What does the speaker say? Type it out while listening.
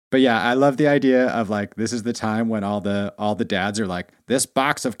But yeah, I love the idea of like, this is the time when all the dads are like, this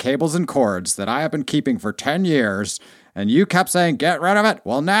box of cables and cords that I have been keeping for 10 years, and you kept saying, get rid of it.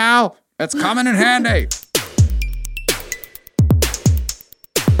 Well, now it's coming in handy.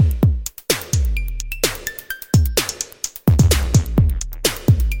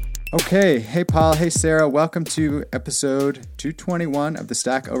 Okay. Hey, Paul. Hey, Sarah. Welcome to episode 221 of the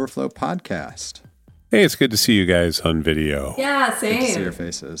Stack Overflow podcast. Hey, it's good to see you guys on video. Yeah, same. Good to see your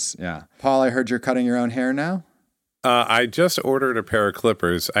faces. Yeah. Paul, I heard you're cutting your own hair now. I just ordered a pair of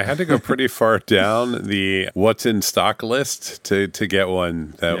clippers. I had to go pretty far down the what's in stock list to get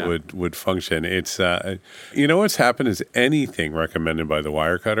one that would function. It's what's happened is anything recommended by the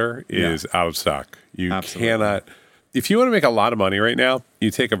wire cutter is out of stock. You Absolutely. cannot. If you want to make a lot of money right now,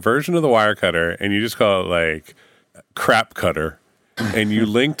 you take a version of the wire cutter and you just call it like crap cutter. And you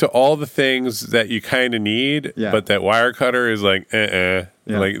link to all the things that you kind of need, but that wire cutter is like, like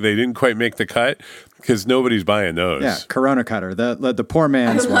they didn't quite make the cut because nobody's buying those. Yeah, Corona cutter, the poor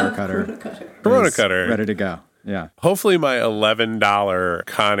man's wire cutter. Corona cutter. Ready to go. Yeah. Hopefully my $11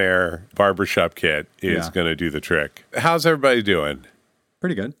 Conair barbershop kit is going to do the trick. How's everybody doing?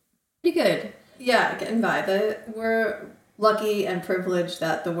 Pretty good. Pretty good. Yeah, getting by. We're lucky and privileged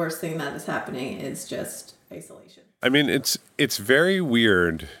that the worst thing that is happening is just isolation. I mean, it's very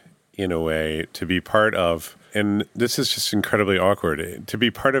weird in a way to be part of, and this is just incredibly awkward, to be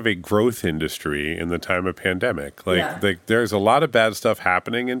part of a growth industry in the time of pandemic. Like there's a lot of bad stuff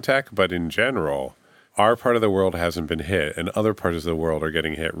happening in tech, but in general, our part of the world hasn't been hit, and other parts of the world are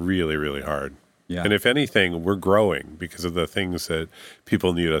getting hit really, really hard. Yeah. And if anything, we're growing because of the things that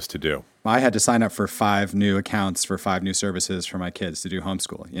people need us to do. I had to sign up for 5 new accounts for 5 new services for my kids to do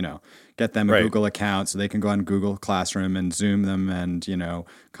homeschool, get them a Google account so they can go on Google Classroom and Zoom them and,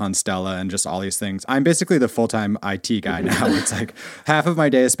 Konstella and just all these things. I'm basically the full-time IT guy now. It's like half of my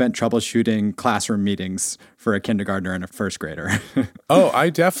day is spent troubleshooting classroom meetings for a kindergartner and a first grader. Oh,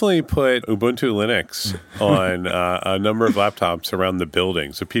 I definitely put Ubuntu Linux on a number of laptops around the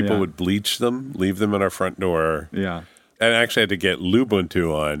building. So people would bleach them, leave them at our front door. Yeah. And I actually had to get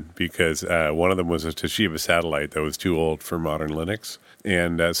Lubuntu on because one of them was a Toshiba satellite that was too old for modern Linux.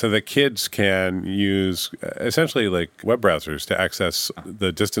 And so the kids can use essentially like web browsers to access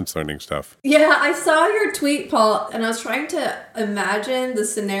the distance learning stuff. Yeah, I saw your tweet, Paul, and I was trying to imagine the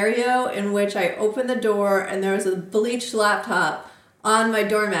scenario in which I opened the door and there was a bleached laptop on my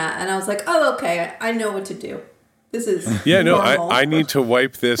doormat. And I was like, oh, okay, I know what to do. This is I need to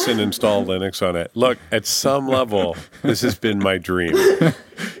wipe this and install Linux on it. Look, at some level, this has been my dream.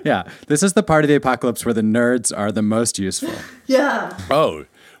 Yeah, this is the part of the apocalypse where the nerds are the most useful. Yeah. Oh,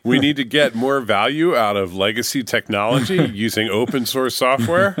 we need to get more value out of legacy technology using open source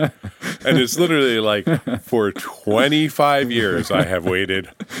software. And it's literally like, for 25 years, I have waited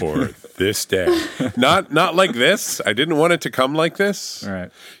for this day. Not like this. I didn't want it to come like this. All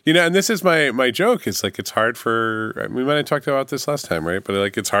right. And this is my joke. It's like, it's hard for, we might have talked about this last time, right? But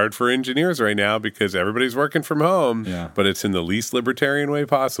like, it's hard for engineers right now because everybody's working from home, but it's in the least libertarian way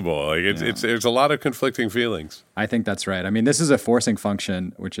possible. Like there's a lot of conflicting feelings. I think that's right. I mean, this is a forcing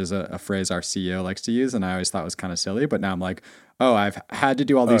function, which is a phrase our CEO likes to use, and I always thought was kind of silly, but now I'm like, oh, I've had to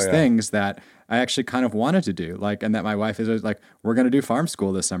do all these things that I actually kind of wanted to do, and that my wife is always like, we're going to do farm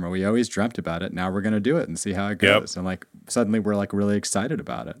school this summer. We always dreamt about it. Now we're going to do it and see how it goes. And suddenly we're really excited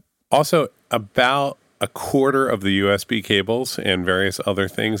about it. Also, about a quarter of the USB cables and various other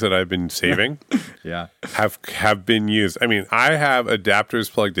things that I've been saving have been used. I mean, I have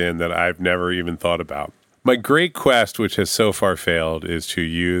adapters plugged in that I've never even thought about. My great quest, which has so far failed, is to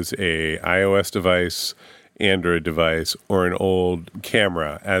use a iOS device, Android device, or an old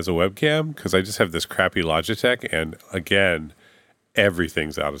camera as a webcam, because I just have this crappy Logitech, and again,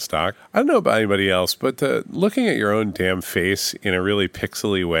 everything's out of stock. I don't know about anybody else, but looking at your own damn face in a really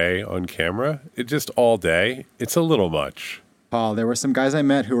pixely way on camera, it just all day, it's a little much. Paul, there were some guys I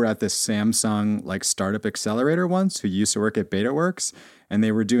met who were at this Samsung startup accelerator once who used to work at BetaWorks, and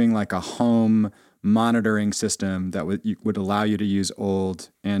they were doing a home monitoring system that would allow you to use old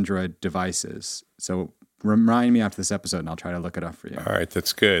Android devices. So remind me after this episode, and I'll try to look it up for you. All right,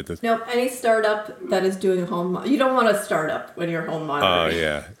 that's good. Nope, any startup that is doing you don't want a startup when you're home monitoring. Oh,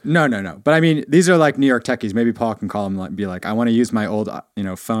 yeah. No. But I mean, these are New York techies. Maybe Paul can call them and be like, I want to use my old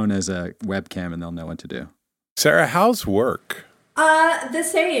phone as a webcam, and they'll know what to do. Sarah, how's work? The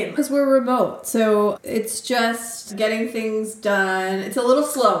same, because we're remote. So it's just getting things done. It's a little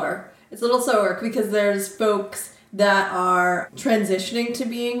slower. Because there's folks that are transitioning to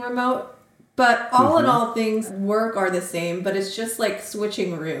being remote. But all in all, things work are the same, but it's just like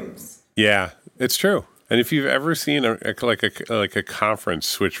switching rooms. Yeah, it's true. And if you've ever seen a conference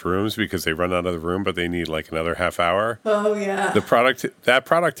switch rooms because they run out of the room, but they need like another half hour. Oh yeah. That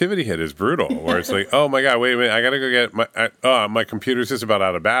productivity hit is brutal. Where it's like, oh my god, wait a minute, I gotta go get my computer's just about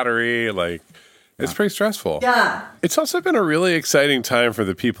out of battery. Like, it's pretty stressful. Yeah. It's also been a really exciting time for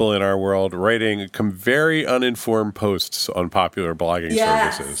the people in our world writing very uninformed posts on popular blogging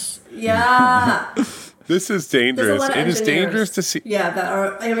services. Yeah. This is dangerous. It is dangerous to see. Yeah, that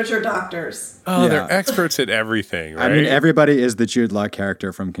are amateur doctors. Oh, they're experts at everything, right? I mean, everybody is the Jude Law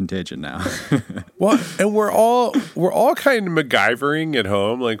character from Contagion now. Well, and we're all kind of MacGyvering at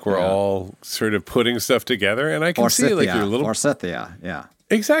home. Like, we're all sort of putting stuff together. And I can see, like, your little... Forsythia, yeah.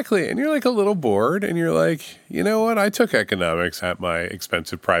 Exactly. And you're, like, a little bored. And you're like, you know what? I took economics at my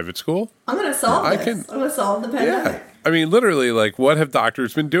expensive private school. I'm going to solve this. I'm going to solve the pandemic. Yeah. I mean, literally, like, what have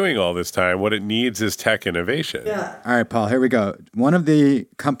doctors been doing all this time? What it needs is tech innovation. Yeah. All right, Paul, here we go. One of the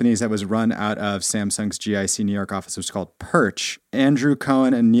companies that was run out of Samsung's GIC New York office was called Perch. Andrew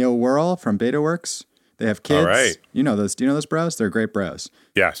Cohen and Neil Worrell from BetaWorks. They have kids. All right. You know those. Do you know those bros? They're great bros.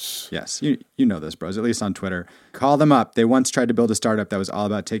 Yes. Yes. You know those bros, at least on Twitter. Call them up. They once tried to build a startup that was all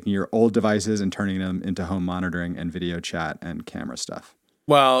about taking your old devices and turning them into home monitoring and video chat and camera stuff.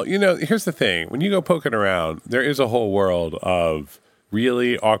 Well, you know, here's the thing. When you go poking around, there is a whole world of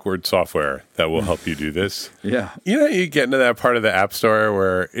really awkward software that will help you do this. Yeah. You know, you get into that part of the App Store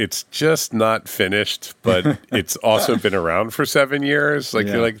where it's just not finished, but it's also been around for 7 years. Like,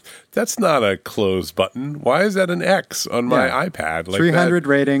 you're like, that's not a close button. Why is that an X on my iPad? Like 300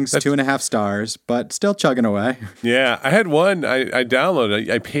 ratings, 2.5 stars, but still chugging away. Yeah. I had one. I downloaded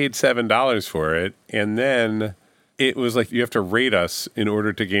it. I paid $7 for it. And then it was like, you have to rate us in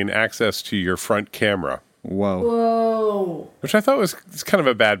order to gain access to your front camera. Whoa. Which I thought was kind of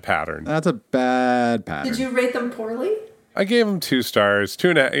a bad pattern. That's a bad pattern. Did you rate them poorly? I gave them 2 stars,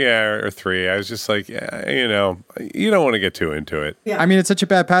 2.5, or 3. I was just like, you know, you don't want to get too into it. Yeah. I mean, it's such a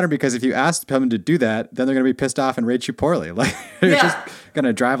bad pattern because if you ask them to do that, then they're going to be pissed off and rate you poorly. Like, you're just going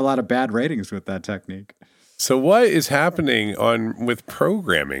to drive a lot of bad ratings with that technique. So what is happening with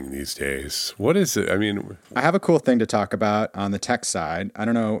programming these days? What is it? I mean, I have a cool thing to talk about on the tech side. I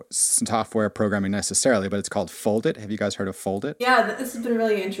don't know software programming necessarily, but it's called Foldit. Have you guys heard of Foldit? Yeah, this has been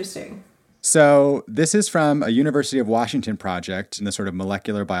really interesting. So this is from a University of Washington project in the sort of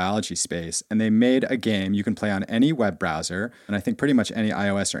molecular biology space, and they made a game you can play on any web browser, and I think pretty much any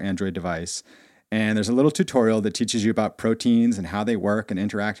iOS or Android device. And there's a little tutorial that teaches you about proteins and how they work and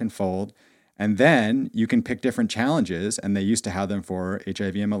interact and fold. And then you can pick different challenges, and they used to have them for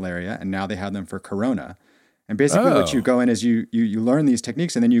HIV and malaria, and now they have them for corona. And basically what you go in is you learn these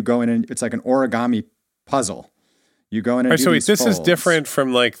techniques, and then you go in and it's like an origami puzzle. You go in and do these this folds. is different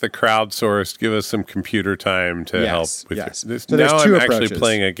from like the crowdsourced, give us some computer time to help with this. So now I'm actually approaches.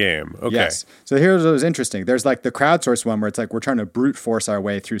 playing a game. Okay. Yes. So here's what was interesting. There's like the crowdsourced one where it's like we're trying to brute force our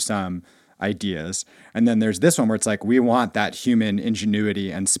way through some ideas. And then there's this one where it's like we want that human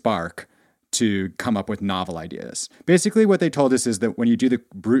ingenuity and spark to come up with novel ideas. Basically, what they told us is that when you do the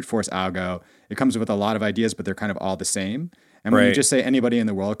brute force algo, it comes with a lot of ideas, but they're kind of all the same. And when you just say anybody in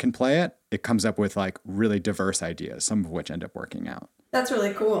the world can play it, it comes up with like really diverse ideas, some of which end up working out. That's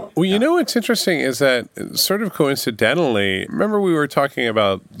really cool. Well, you know what's interesting is that sort of coincidentally, remember we were talking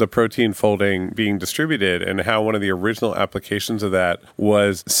about the protein folding being distributed and how one of the original applications of that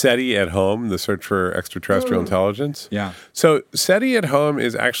was SETI at Home, the search for extraterrestrial intelligence. Yeah. So SETI at Home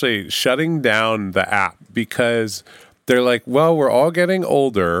is actually shutting down the app because they're like, well, we're all getting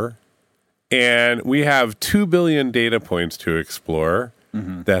older and we have 2 billion data points to explore.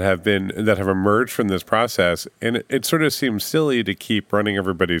 That have emerged from this process, and it sort of seems silly to keep running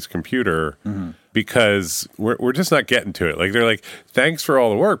everybody's computer because we're just not getting to it. Like they're like, thanks for all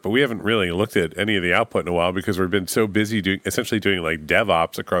the work, but we haven't really looked at any of the output in a while because we've been so busy essentially doing like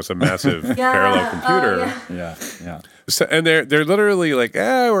DevOps across a massive parallel computer. Yeah. So, and they're literally like,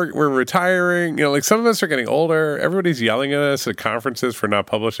 we're retiring. You know, like some of us are getting older. Everybody's yelling at us at conferences for not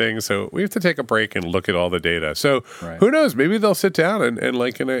publishing. So we have to take a break and look at all the data. So who knows? Maybe they'll sit down and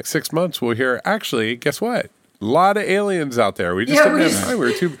like in 6 months we'll hear, actually, guess what? A lot of aliens out there. We just didn't have time. We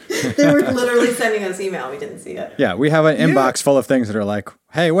were too... They were literally sending us email. We didn't see it. Yeah, we have an inbox full of things that are like,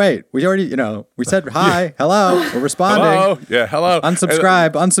 hey, wait, we already, we said hi, hello, we're responding. Hello, yeah, hello.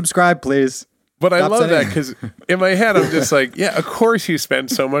 Unsubscribe, please. But I love that because in my head, I'm just like, yeah, of course you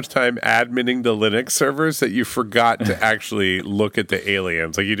spend so much time adminning the Linux servers that you forgot to actually look at the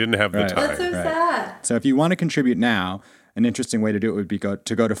aliens. Like you didn't have the time. That's so sad. So if you want to contribute now, an interesting way to do it would be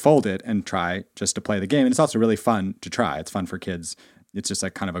to go to Foldit and try just to play the game. And it's also really fun to try. It's fun for kids. It's just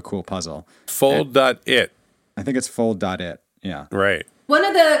like kind of a cool puzzle. Fold.it. I think it's fold.it. Yeah. Right. One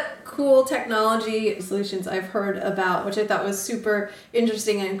of the cool technology solutions I've heard about, which I thought was super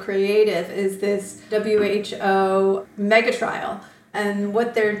interesting and creative, is this WHO mega trial. And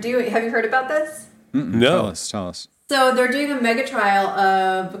what they're doing, have you heard about this? No. Tell us. So they're doing a mega trial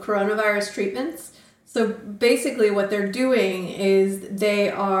of coronavirus treatments. So basically what they're doing is they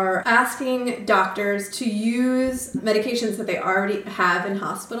are asking doctors to use medications that they already have in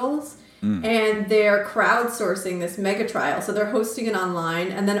hospitals. And they're crowdsourcing this mega trial. So they're hosting it online,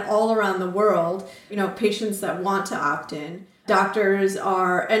 and then all around the world, patients that want to opt in, doctors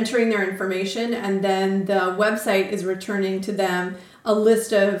are entering their information, and then the website is returning to them a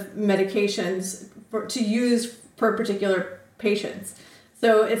list of medications to use for particular patients.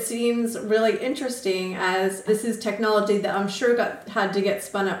 So it seems really interesting, as this is technology that I'm sure had to get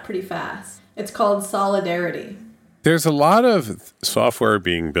spun up pretty fast. It's called Solidarity. There's a lot of software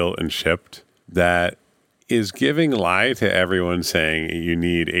being built and shipped that is giving lie to everyone saying you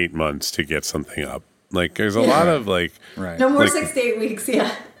need 8 months to get something up. Like, there's a lot of No more 6 to 8 weeks,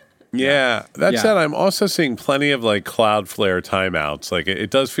 Yeah. That said, I'm also seeing plenty of Cloudflare timeouts. It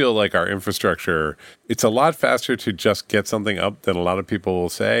does feel like our infrastructure, it's a lot faster to just get something up than a lot of people will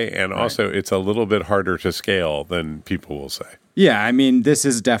say. And also it's a little bit harder to scale than people will say. Yeah, I mean, this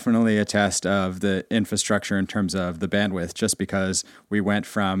is definitely a test of the infrastructure in terms of the bandwidth, just because we went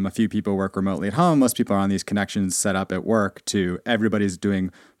from a few people work remotely at home, most people are on these connections set up at work, to everybody's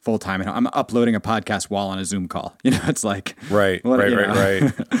doing full-time at home. I'm uploading a podcast while on a Zoom call. It's like... Right.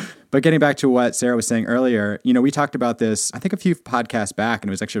 But getting back to what Sara was saying earlier, we talked about this, I think a few podcasts back, and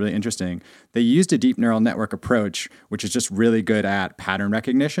it was actually really interesting. They used a deep neural network approach, which is just really good at pattern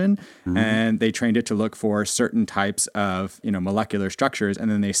recognition. And they trained it to look for certain types of, molecular structures.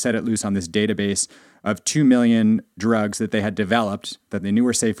 And then they set it loose on this database of 2 million drugs that they had developed that they knew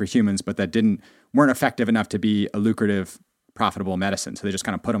were safe for humans, but that weren't effective enough to be a lucrative, profitable medicine. So they just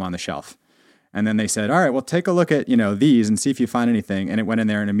kind of put them on the shelf. And then they said, all right, well, take a look at, these and see if you find anything. And it went in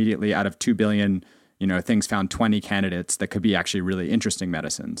there, and immediately out of 2 billion, things found 20 candidates that could be actually really interesting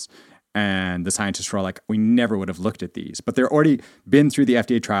medicines. And the scientists were all like, we never would have looked at these. But they're already been through the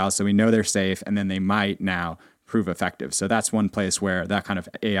FDA trials, so we know they're safe, and then they might now prove effective. So that's one place where that kind of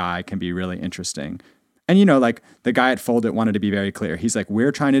AI can be really interesting. And, the guy at Foldit wanted to be very clear. He's like,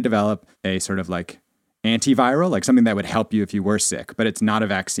 we're trying to develop a sort of antiviral, something that would help you if you were sick, but it's not a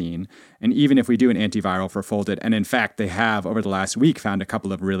vaccine. And even if we do an antiviral for Foldit, and in fact, they have over the last week found a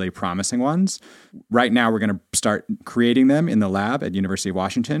couple of really promising ones. Right now, we're going to start creating them in the lab at University of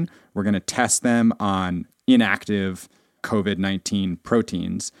Washington. We're going to test them on inactive COVID-19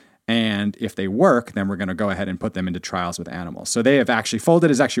 proteins. And if they work, then we're going to go ahead and put them into trials with animals. So Foldit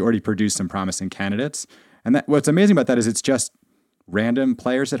has actually already produced some promising candidates. And what's amazing about that is it's just random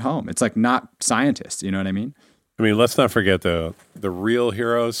players at home. It's not scientists, you know what I mean? I mean, let's not forget the real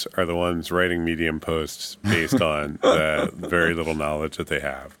heroes are the ones writing Medium posts based on the very little knowledge that they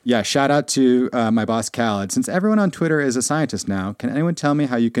have. Yeah, shout out to my boss, Khaled. Since everyone on Twitter is a scientist now, can anyone tell me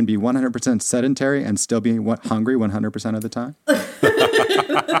how you can be 100% sedentary and still be hungry 100% of the time?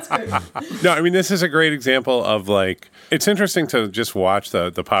 That's great. No, I mean, this is a great example of it's interesting to just watch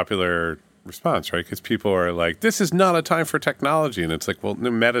the popular response, right? Because people are like, this is not a time for technology. And it's like, well,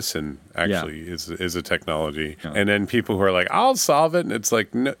 no, medicine actually is a technology. Yeah. And then people who are like, I'll solve it. And it's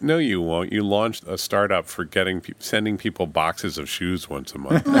like, no, you won't. You launched a startup for sending people boxes of shoes once a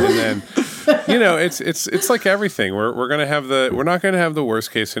month. And then, it's like everything. We're not going to have the worst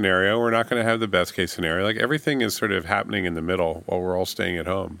case scenario. We're not going to have the best case scenario. Everything is sort of happening in the middle while we're all staying at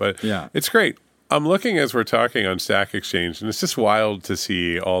home. But it's great. I'm looking as we're talking on Stack Exchange, and it's just wild to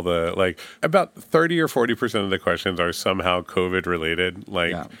see all the, about 30 or 40% of the questions are somehow COVID related.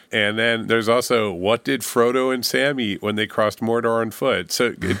 And then there's also, what did Frodo and Sam eat when they crossed Mordor on foot?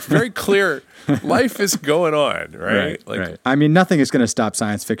 So it's very clear life is going on, right? Right. I mean, nothing is going to stop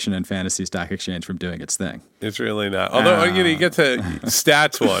science fiction and fantasy Stack Exchange from doing its thing. It's really not. Although, you get to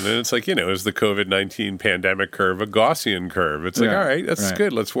stats one, and it's is the COVID-19 pandemic curve a Gaussian curve? It's all right, that's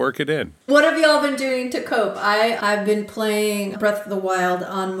good. Let's work it in. What have y'all been doing to cope? I've been playing Breath of the Wild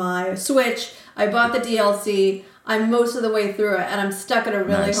on my Switch. I bought the DLC. I'm most of the way through it, and I'm stuck at a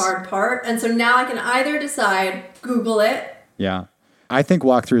really hard part. And so now I can either decide, Google it. Yeah. I think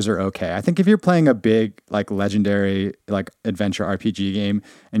walkthroughs are okay. I think if you're playing a big, legendary, adventure RPG game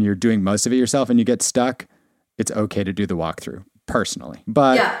and you're doing most of it yourself and you get stuck, it's okay to do the walkthrough, personally.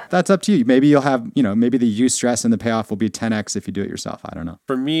 But that's up to you. Maybe you'll have, maybe the use stress and the payoff will be 10x if you do it yourself. I don't know.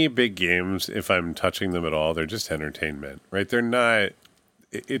 For me, big games, if I'm touching them at all, they're just entertainment, right?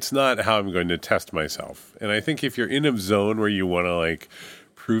 It's not how I'm going to test myself. And I think if you're in a zone where you want to,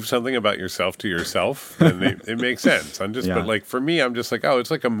 prove something about yourself to yourself, then it makes sense. But like for me, I'm just like, oh, it's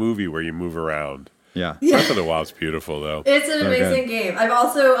like a movie where you move around. Yeah. Breath of the Wild's beautiful, though. It's an amazing game. I've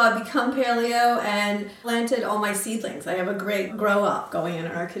also become paleo and planted all my seedlings. I have a great grow up going in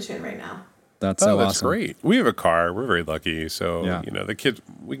our kitchen right now. That's awesome. That's great. We have a car. We're very lucky. So, yeah. The kids,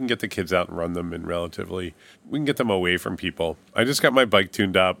 we can get the kids out and run them we can get them away from people. I just got my bike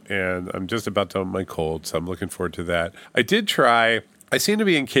tuned up and I'm just about done with my cold. So I'm looking forward to that. I seem to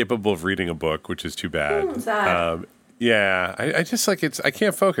be incapable of reading a book, which is too bad. Sad. Yeah, I just like I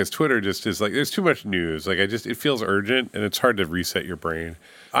can't focus. Twitter just is like, there's too much news. Like it feels urgent and it's hard to reset your brain.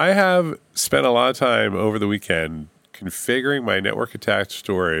 I have spent a lot of time over the weekend configuring my network attached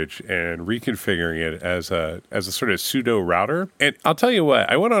storage and reconfiguring it as a sort of pseudo router. And I'll tell you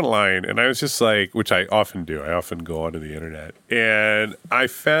what, I went online and I was just like, which I often do. I often go onto the internet and I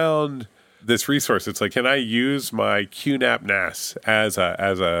found this resource. It's like, can I use my QNAP NAS as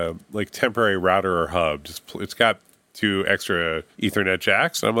a like temporary router or hub? It's got 2 extra Ethernet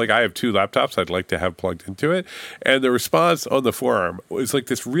jacks. And I'm like, I have 2 laptops I'd like to have plugged into it. And the response on the forum was like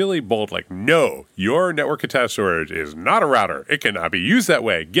this really bold, like, no, your network attached storage is not a router. It cannot be used that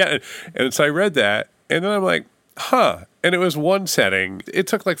way. And so I read that and then I'm like, huh. And it was one setting. It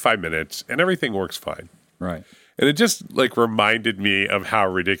took like 5 minutes and everything works fine. Right. And it just like reminded me of how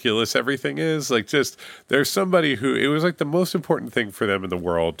ridiculous everything is. Like just there's somebody who it was like the most important thing for them in the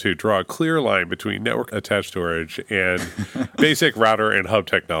world to draw a clear line between network attached storage and basic router and hub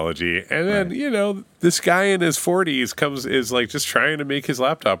technology. And then, this guy in his 40s is like just trying to make his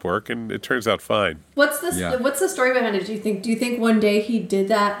laptop work and it turns out fine. What's the story behind it, do you think? Do you think one day he did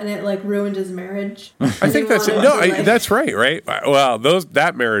that and it like ruined his marriage? I think that's it. No, that's right? Well,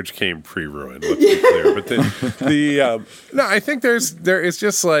 that marriage came pre-ruined, let's be clear. But no, I think there is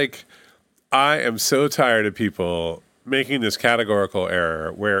just like, I am so tired of people making this categorical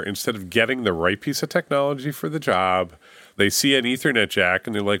error where instead of getting the right piece of technology for the job, they see an Ethernet jack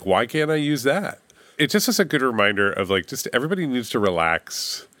and they're like, why can't I use that? It just is a good reminder of like, just everybody needs to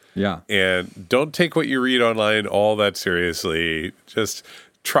relax. Yeah. And don't take what you read online all that seriously. Just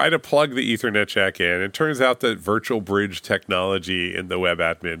try to plug the Ethernet jack in. It turns out that virtual bridge technology in the web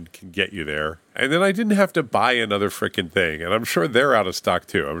admin can get you there. And then I didn't have to buy another freaking thing. And I'm sure they're out of stock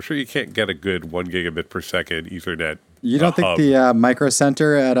too. I'm sure you can't get a good 1 gigabit per second Ethernet. You don't think the Micro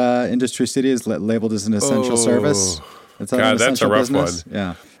Center at Industry City is labeled as an essential service? God, that's a rough business? one.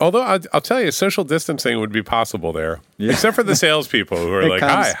 Yeah. Although I'll tell you, social distancing would be possible there. Yeah. Except for the salespeople who are like,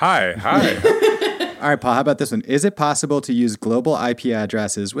 hi. All right, Paul, how about this one? Is it possible to use global IP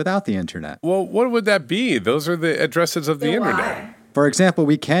addresses without the internet? Well, what would that be? Those are the addresses of the internet. For example,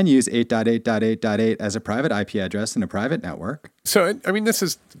 we can use 8.8.8.8 as a private IP address in a private network. So, I mean, this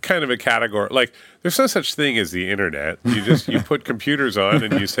is kind of a category. Like, there's no such thing as the internet. You put computers on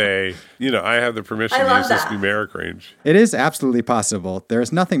and you say, I have the permission to use this numeric range. It is absolutely possible. There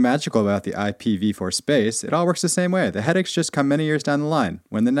is nothing magical about the IPv4 space. It all works the same way. The headaches just come many years down the line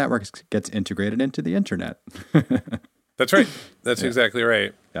when the network gets integrated into the internet. That's right. That's exactly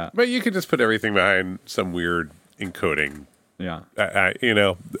right. Yeah. But you could just put everything behind some weird encoding. Yeah.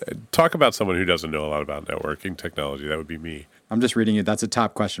 Talk about someone who doesn't know a lot about networking technology. That would be me. I'm just reading it. That's a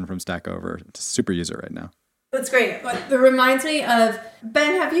top question from Stack Over. It's a super user right now. That's great. But it reminds me of,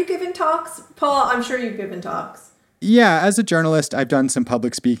 Ben, have you given talks? Paul, I'm sure you've given talks. Yeah, as a journalist, I've done some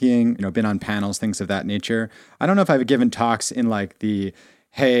public speaking, been on panels, things of that nature. I don't know if I've given talks in like the,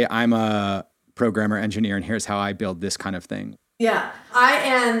 hey, I'm a programmer engineer and here's how I build this kind of thing. Yeah, I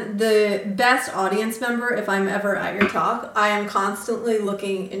am the best audience member if I'm ever at your talk. I am constantly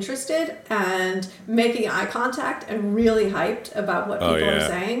looking interested and making eye contact and really hyped about what people are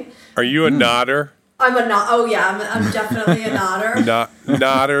saying. Are you a nodder? I'm a nod. Oh yeah, I'm definitely a nodder.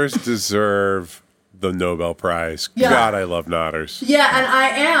 Nodders deserve the Nobel Prize. Yeah. God, I love nodders. Yeah, and I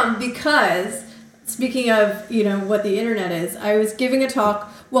am because speaking of what the internet is, I was giving a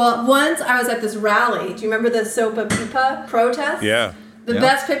talk. Well, once I was at this rally. Do you remember the Sopa Pipa protest? Yeah. The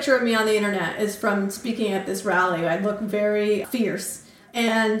best picture of me on the internet is from speaking at this rally. I look very fierce.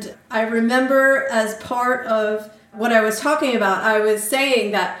 And I remember as part of what I was talking about, I was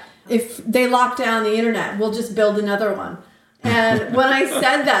saying that if they lock down the internet, we'll just build another one. And when I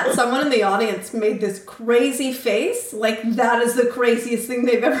said that, someone in the audience made this crazy face, like that is the craziest thing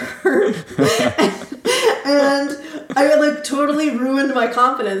they've ever heard. And I totally ruined my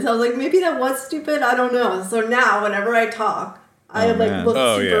confidence. I was like, maybe that was stupid. I don't know. So now, whenever I talk, I look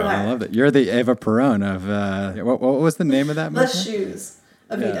super high. I love it. You're the Eva Peron of what was the name of that movement? Less Shoes,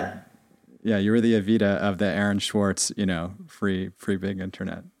 Evita. Yeah, you were the Evita of the Aaron Schwartz, free big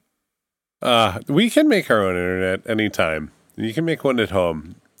internet. We can make our own internet anytime. You can make one at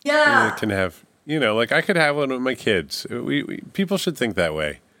home. Yeah. You can have, like I could have one with my kids. People should think that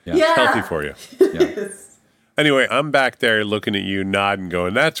way. Yeah. It's healthy for you. Yeah. Anyway, I'm back there looking at you, nodding,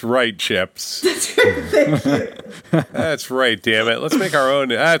 going, "That's right, Chips. That's right. Thank you. That's right, damn it. Let's make our own."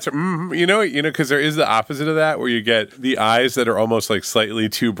 Because there is the opposite of that, where you get the eyes that are almost like slightly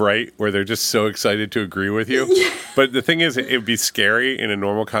too bright, where they're just so excited to agree with you. Yeah. But the thing is, it'd be scary in a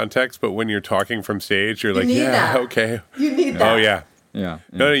normal context. But when you're talking from stage, you're like, "Yeah, that. okay." You need that. Oh yeah. Yeah.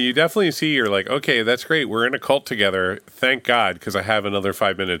 No, you definitely see. You're like, okay, that's great. We're in a cult together. Thank God, because I have another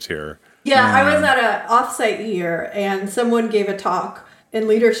 5 minutes here. Yeah, I was at an offsite year, and someone gave a talk in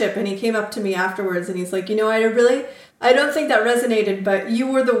leadership, and he came up to me afterwards, and he's like, I don't think that resonated, but you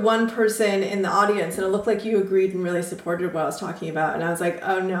were the one person in the audience, and it looked like you agreed and really supported what I was talking about. And I was like,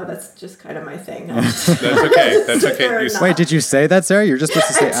 oh no, that's just kind of my thing. That's okay. That's okay. Wait, did you say that, Sarah? You're just supposed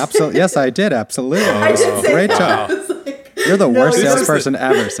to say absolutely. Yes, I did. Absolutely. I did say Great that. job. You're the worst salesperson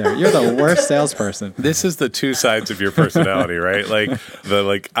ever, Sarah. You're the worst salesperson. This is the two sides of your personality, right?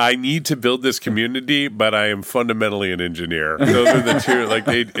 I need to build this community, but I am fundamentally an engineer. Those are the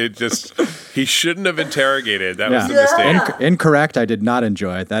two. He shouldn't have interrogated. That was the mistake. Incorrect. I did not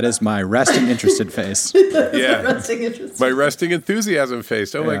enjoy it. That is my resting interested face. My resting enthusiasm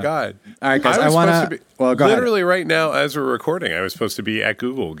face. Oh my God. All right, guys. I want to. Well, go literally ahead. right now, as we're recording, I was supposed to be at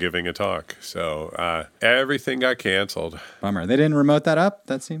Google giving a talk. So everything got canceled. Bummer. They didn't remote that up?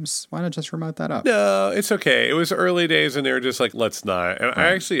 Why not just remote that up? No, it's okay. It was early days and they were just like, let's not. And I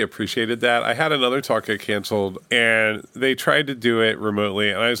actually appreciated that. I had another talk get canceled and they tried to do it remotely.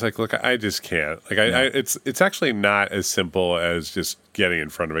 And I was like, look, I just can't. It's actually not as simple as just getting in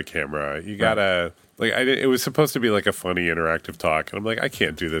front of a camera. You gotta, it was supposed to be like a funny interactive talk. And I'm like, I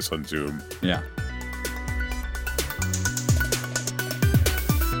can't do this on Zoom. Yeah.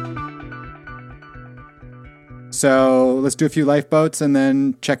 So let's do a few lifeboats and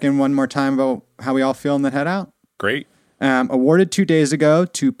then check in one more time about how we all feel and then head out. Great. Awarded 2 days ago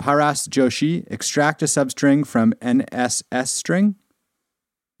to Paras Joshi, extract a substring from NSS string.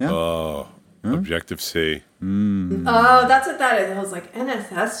 Yeah. Oh, Objective C. Oh, that's what that is. I was like,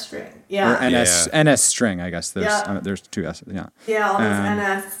 NSS string. Yeah. Or NS string, I guess. There's two S's. Yeah. Yeah, all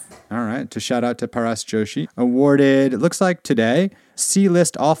those NS. All right. To shout out to Paras Joshi. Awarded, it looks like today,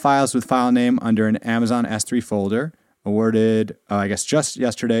 C-list all files with file name under an Amazon S3 folder. Awarded, I guess just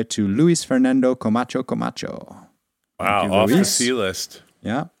yesterday, to Luis Fernando Camacho. Wow, off the C-list.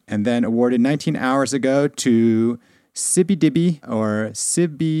 Yeah. And then awarded 19 hours ago to Sibidibi or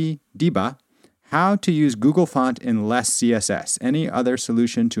Sibidiba. How to use Google font in less CSS. Any other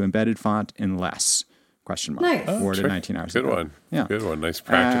solution to embedded font in less? Question mark. Nice. Awarded 19 hours ago. Good one. Yeah. Good one. Nice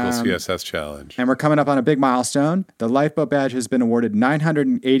practical CSS challenge. And we're coming up on a big milestone. The Lifeboat badge has been awarded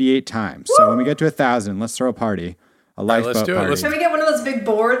 988 times. Woo! So when we get to 1,000, let's throw a party. A lifeboat let's do it. party. Can we get one of those big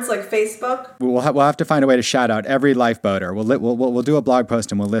boards like Facebook? We'll have to find a way to shout out every lifeboater. We'll do a blog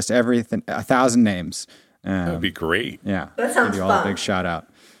post and we'll list 1,000 names. That would be great. Yeah. That sounds give you all fun. a big shout out.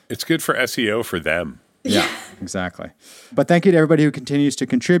 It's good for SEO for them. Yeah, exactly. But thank you to everybody who continues to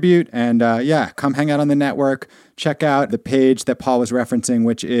contribute. And come hang out on the network. Check out the page that Paul was referencing,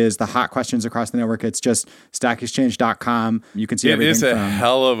 which is the hot questions across the network. It's just stackexchange.com. You can see everything. It is a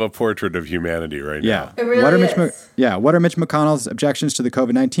hell of a portrait of humanity right now. It really is. What are Mitch McConnell's objections to the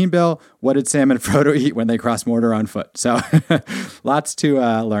COVID-19 bill? What did Sam and Frodo eat when they crossed border on foot? So lots to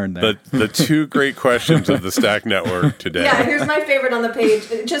learn there. The two great questions of the Stack Network today. Yeah, here's my favorite on the page.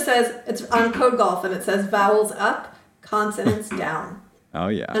 It just says, it's on Code Golf, and it says vowels up, consonants down. Oh,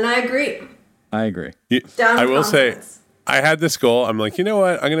 yeah. And I agree. Down I will say, consonants. I had this goal. I'm like, you know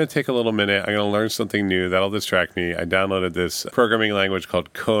what? I'm going to take a little minute. I'm going to learn something new. That'll distract me. I downloaded this programming language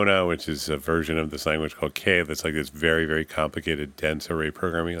called Kona, which is a version of this language called K. That's like this very, very complicated, dense array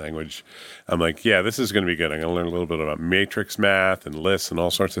programming language. I'm like, yeah, this is going to be good. I'm going to learn a little bit about matrix math and lists and all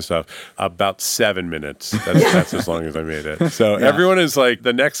sorts of stuff. About 7 minutes. That's as long as I made it. So everyone is like,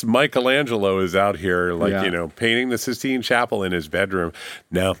 the next Michelangelo is out here, painting the Sistine Chapel in his bedroom.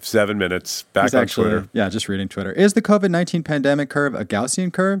 No, 7 minutes. Back on Twitter. Yeah, just reading Twitter. Is the COVID-19 pandemic curve a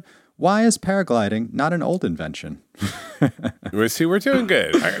Gaussian curve? Why is paragliding not an old invention? See, we're doing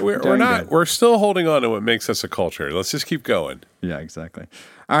good. We're still holding on to what makes us a culture. Let's just keep going. Yeah, exactly.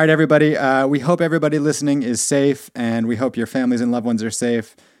 All right, everybody. We hope everybody listening is safe, and we hope your families and loved ones are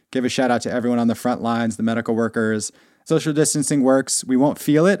safe. Give a shout out to everyone on the front lines, the medical workers. Social distancing works. We won't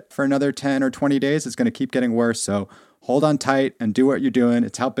feel it for another 10 or 20 days. It's going to keep getting worse. So hold on tight and do what you're doing.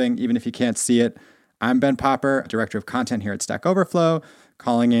 It's helping, even if you can't see it. I'm Ben Popper, Director of Content here at Stack Overflow,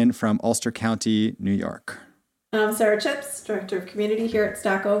 calling in from Ulster County, New York. I'm Sara Chips, Director of Community here at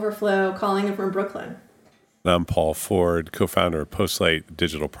Stack Overflow, calling in from Brooklyn. I'm Paul Ford, co-founder of Postlight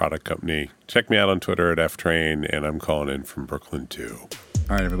Digital Product Company. Check me out on Twitter at ftrain, and I'm calling in from Brooklyn too.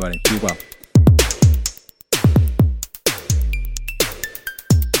 All right, everybody. Be well.